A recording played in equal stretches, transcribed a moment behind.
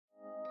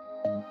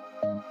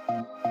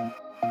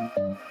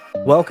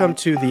Welcome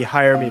to the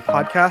Hire Me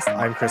podcast.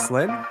 I'm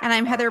Lynn. And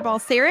I'm Heather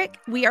Balsaric.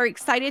 We are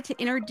excited to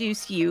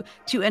introduce you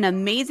to an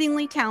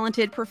amazingly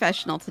talented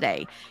professional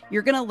today.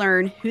 You're going to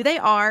learn who they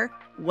are,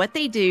 what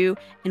they do,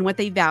 and what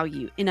they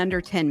value in under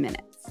 10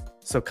 minutes.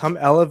 So come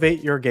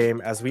elevate your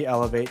game as we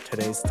elevate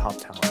today's top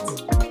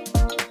talents.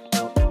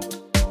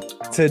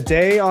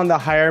 Today on the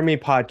Hire Me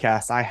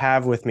podcast, I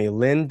have with me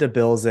Lynn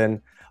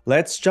Debilzen.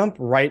 Let's jump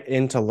right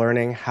into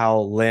learning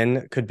how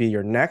Lynn could be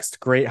your next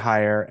great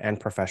hire and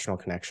professional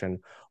connection.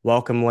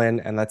 Welcome,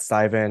 Lynn, and let's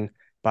dive in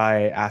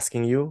by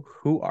asking you,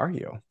 who are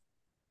you?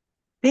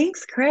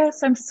 Thanks,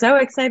 Chris. I'm so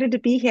excited to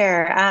be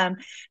here.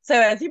 So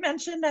as you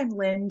mentioned, I'm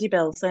Lynn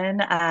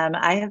Debilzen.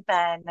 I have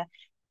been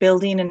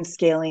building and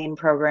scaling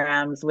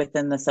programs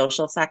within the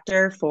social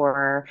sector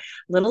for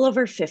a little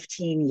over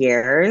 15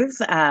 years,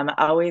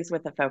 always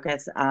with a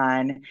focus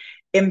on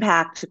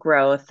impact,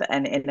 growth,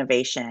 and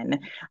innovation.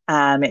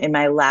 In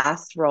my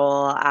last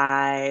role,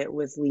 I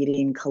was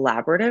leading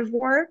collaborative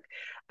work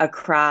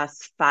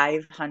across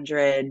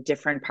 500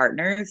 different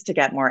partners to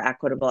get more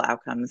equitable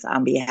outcomes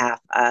on behalf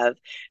of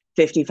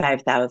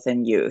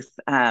 55,000 youth.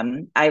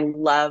 I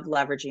love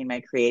leveraging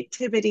my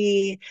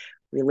creativity,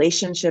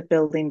 relationship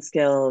building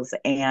skills,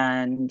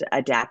 and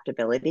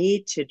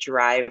adaptability to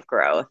drive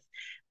growth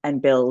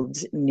and build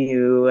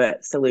new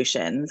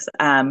solutions.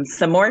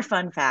 Some more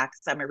fun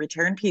facts. I'm a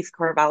return Peace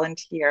Corps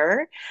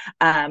volunteer.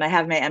 I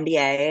have my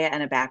MBA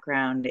and a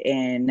background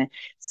in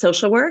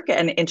social work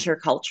and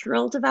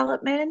intercultural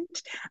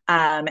development.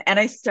 And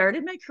I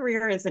started my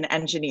career as an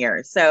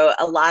engineer. So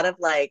a lot of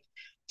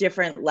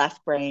different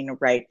left brain,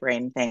 right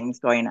brain things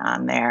going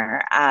on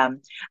there.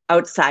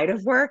 Outside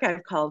of work,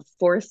 I've called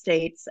 4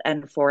 states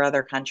and 4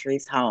 other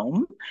countries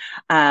home.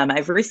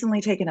 I've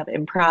recently taken up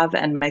improv,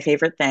 and my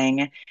favorite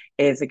thing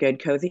is a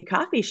good cozy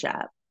coffee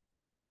shop.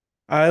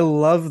 I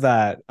love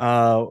that.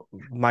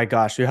 My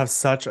gosh, you have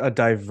such a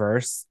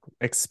diverse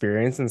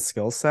experience and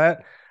skill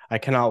set. I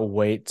cannot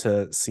wait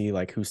to see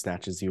who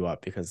snatches you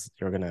up because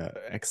you're gonna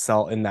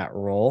excel in that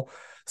role.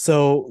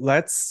 So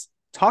let's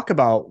talk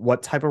about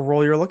what type of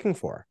role you're looking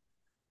for.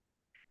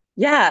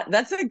 Yeah,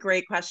 that's a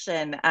great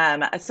question.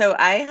 So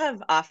I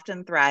have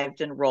often thrived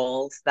in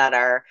roles that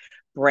are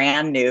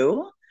brand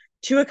new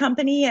to a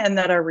company and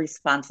that are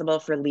responsible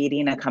for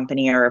leading a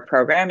company or a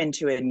program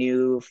into a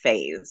new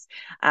phase.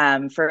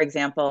 For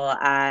example,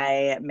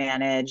 I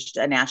managed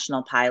a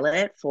national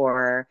pilot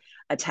for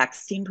a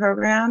texting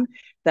program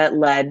that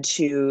led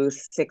to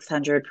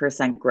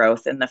 600%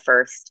 growth in the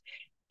first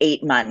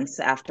 8 months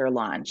after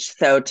launch.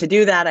 So to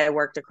do that, I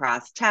worked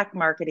across tech,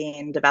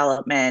 marketing,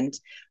 development,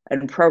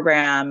 and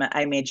program.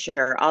 I made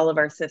sure all of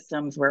our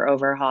systems were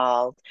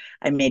overhauled.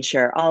 I made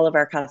sure all of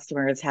our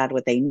customers had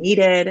what they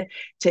needed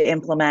to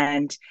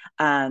implement.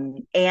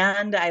 And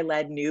I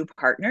led new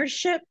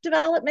partnership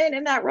development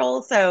in that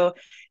role. So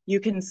you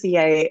can see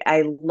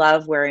I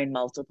love wearing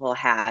multiple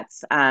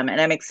hats. And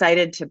I'm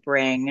excited to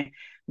bring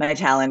my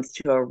talents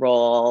to a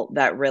role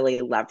that really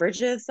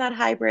leverages that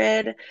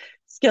hybrid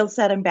skill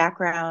set and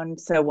background.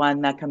 So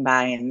one that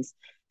combines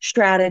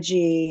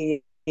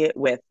strategy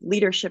with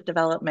leadership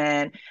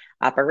development,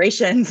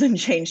 operations, and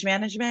change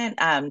management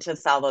to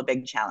solve a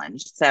big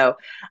challenge. So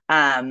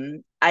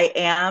I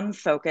am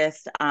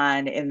focused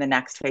on, in the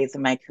next phase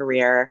of my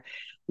career,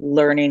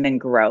 learning and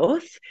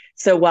growth.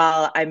 So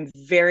while I'm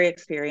very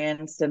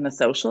experienced in the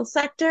social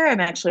sector, I'm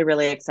actually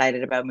really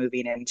excited about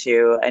moving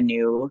into a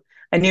new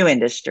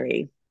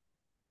industry.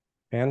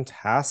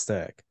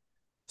 Fantastic.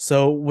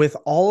 So with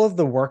all of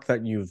the work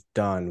that you've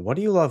done, what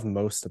do you love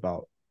most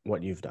about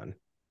what you've done,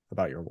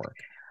 about your work?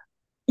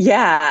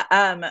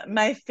 Yeah,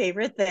 my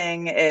favorite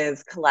thing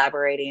is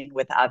collaborating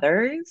with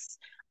others.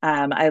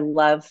 I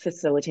love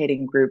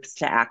facilitating groups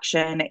to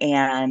action,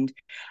 and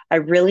I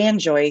really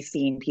enjoy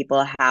seeing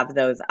people have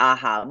those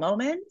aha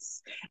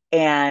moments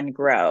and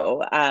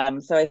grow.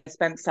 So I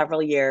spent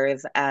several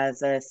years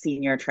as a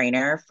senior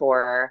trainer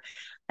for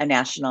a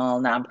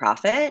national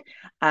nonprofit,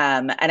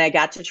 and I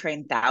got to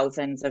train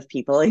thousands of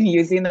people in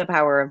using the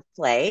power of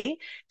play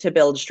to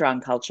build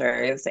strong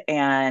cultures.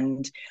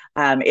 And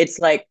it's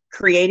like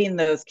creating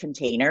those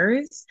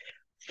containers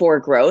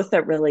for growth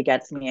that really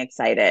gets me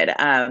excited.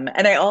 And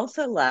I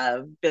also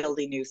love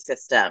building new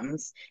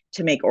systems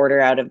to make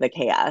order out of the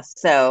chaos.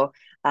 So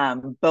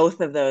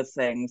both of those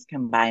things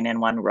combined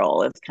in one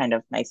role is kind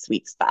of my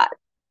sweet spot.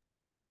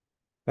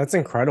 That's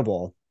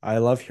incredible. I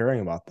love hearing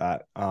about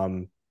that.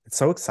 It's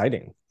so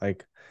exciting.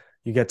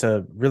 You get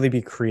to really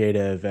be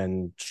creative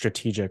and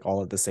strategic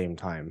all at the same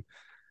time.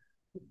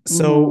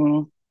 So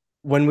Mm-hmm.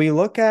 when we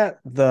look at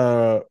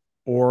the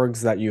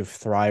orgs that you've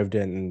thrived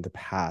in the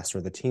past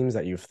or the teams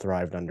that you've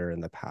thrived under in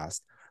the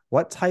past,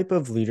 what type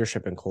of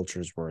leadership and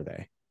cultures were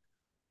they?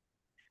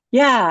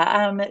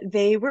 Yeah,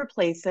 they were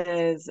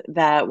places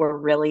that were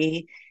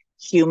really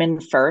human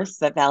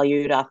first, that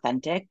valued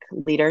authentic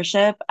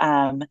leadership,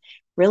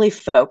 really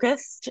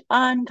focused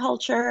on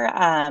culture,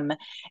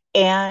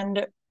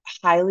 and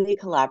highly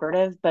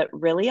collaborative, but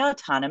really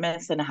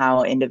autonomous in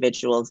how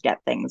individuals get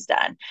things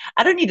done.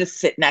 I don't need to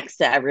sit next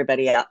to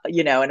everybody,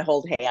 and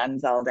hold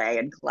hands all day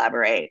and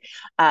collaborate.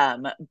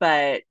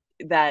 But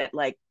that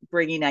like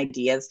bringing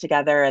ideas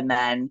together and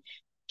then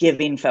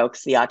giving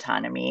folks the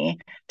autonomy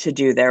to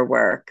do their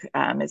work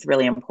is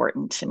really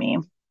important to me.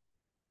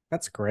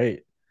 That's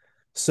great.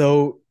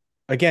 So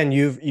again,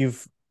 you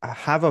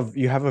have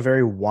a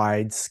very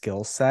wide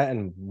skill set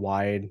and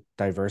wide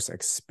diverse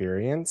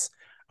experience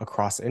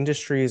across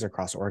industries,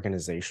 across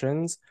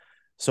organizations.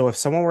 So if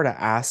someone were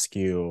to ask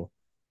you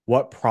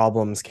what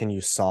problems can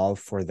you solve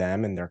for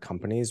them and their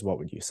companies, what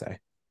would you say?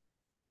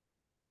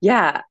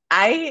 Yeah,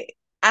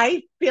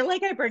 I feel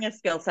like I bring a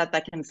skill set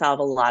that can solve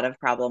a lot of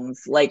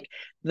problems. Like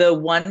the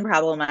one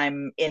problem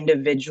I'm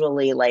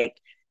individually like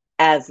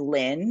as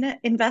Lynn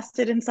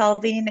invested in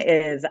solving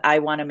is I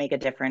want to make a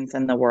difference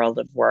in the world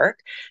of work.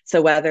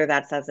 So whether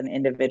that's as an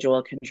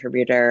individual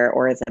contributor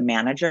or as a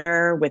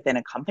manager within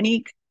a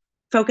company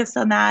focused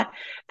on that,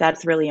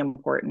 that's really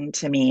important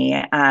to me.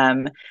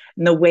 And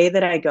the way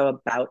that I go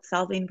about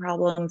solving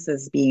problems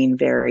is being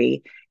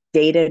very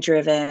data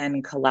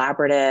driven,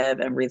 collaborative,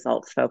 and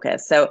results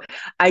focused. So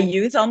I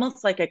use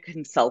almost like a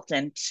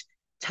consultant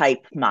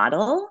type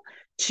model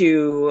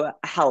to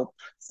help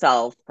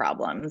solve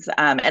problems.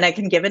 And I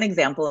can give an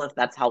example if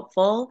that's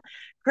helpful,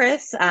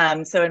 Chris.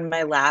 So in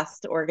my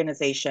last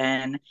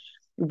organization,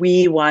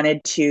 we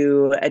wanted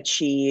to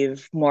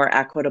achieve more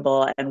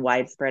equitable and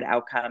widespread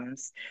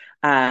outcomes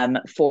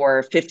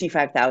for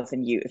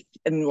 55,000 youth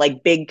and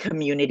like big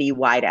community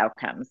wide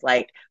outcomes,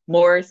 like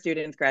more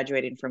students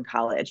graduating from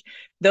college.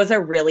 Those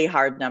are really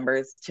hard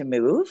numbers to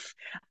move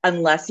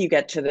unless you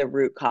get to the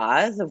root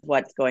cause of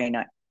what's going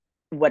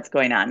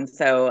on.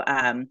 So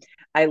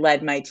I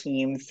led my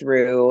team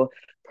through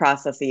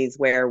processes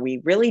where we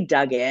really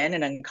dug in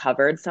and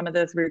uncovered some of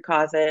those root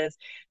causes,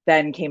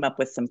 then came up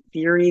with some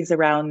theories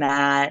around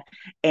that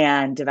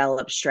and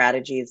developed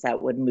strategies that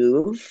would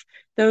move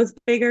those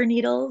bigger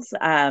needles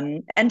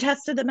and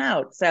tested them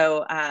out.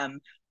 So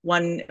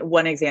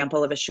one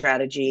example of a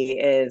strategy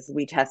is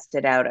we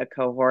tested out a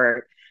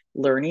cohort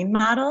learning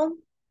model.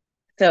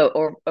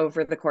 So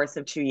over the course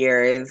of 2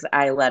 years,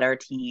 I led our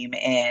team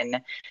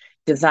in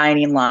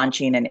designing,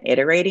 launching, and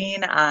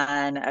iterating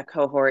on a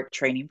cohort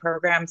training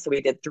program. So we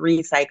did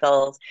 3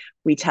 cycles.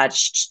 We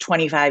touched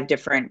 25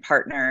 different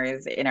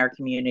partners in our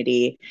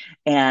community,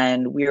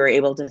 and we were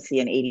able to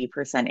see an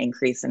 80%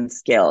 increase in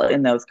skill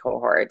in those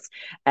cohorts.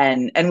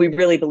 And we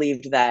really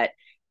believed that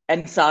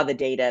and saw the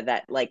data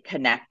that like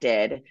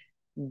connected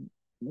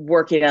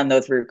working on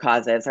those root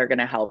causes are going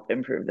to help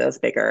improve those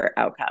bigger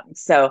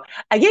outcomes. So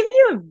I gave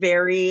you a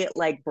very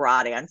like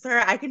broad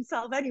answer. I can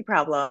solve any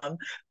problem,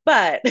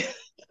 but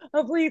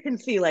hopefully you can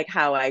see like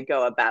how I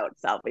go about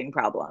solving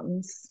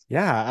problems.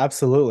 Yeah,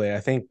 absolutely.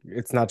 I think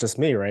it's not just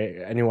me, right?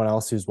 Anyone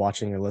else who's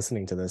watching or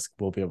listening to this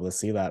will be able to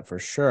see that for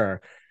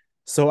sure.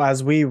 So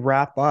as we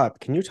wrap up,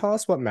 can you tell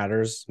us what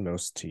matters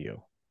most to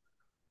you?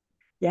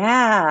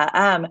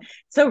 Yeah.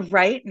 So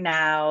right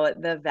now,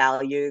 the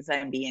values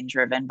I'm being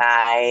driven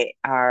by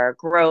are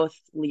growth,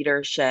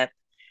 leadership,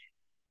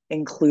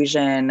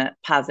 inclusion,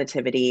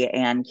 positivity,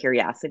 and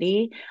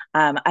curiosity.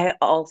 I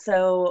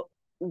also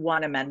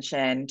want to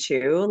mention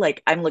too,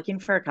 like I'm looking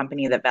for a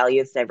company that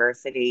values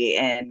diversity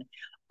in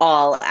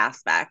all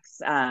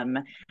aspects.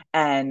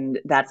 And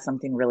that's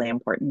something really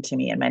important to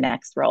me in my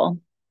next role.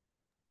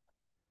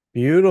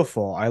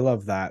 Beautiful. I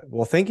love that.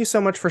 Well, thank you so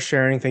much for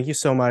sharing. Thank you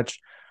so much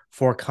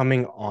for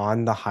coming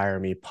on the Hire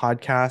Me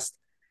podcast.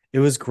 It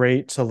was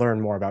great to learn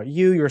more about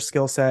you, your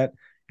skill set,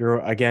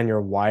 your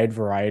wide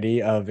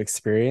variety of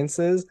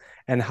experiences,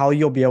 and how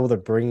you'll be able to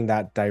bring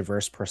that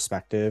diverse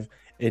perspective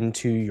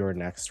into your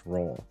next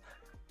role.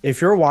 If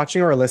you're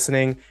watching or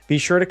listening, be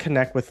sure to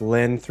connect with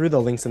Lynn through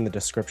the links in the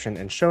description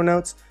and show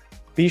notes.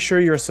 Be sure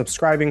you're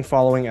subscribing,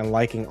 following, and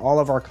liking all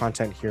of our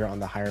content here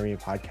on the Hire Me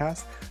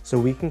podcast so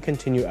we can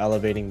continue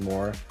elevating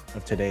more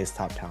of today's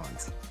top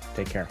talents.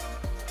 Take care.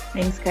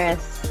 Thanks,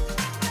 Chris.